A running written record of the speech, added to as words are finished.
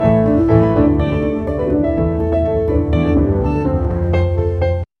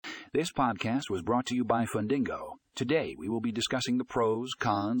This podcast was brought to you by Fundingo. Today, we will be discussing the pros,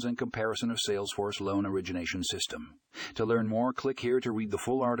 cons, and comparison of Salesforce loan origination system. To learn more, click here to read the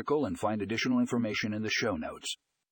full article and find additional information in the show notes.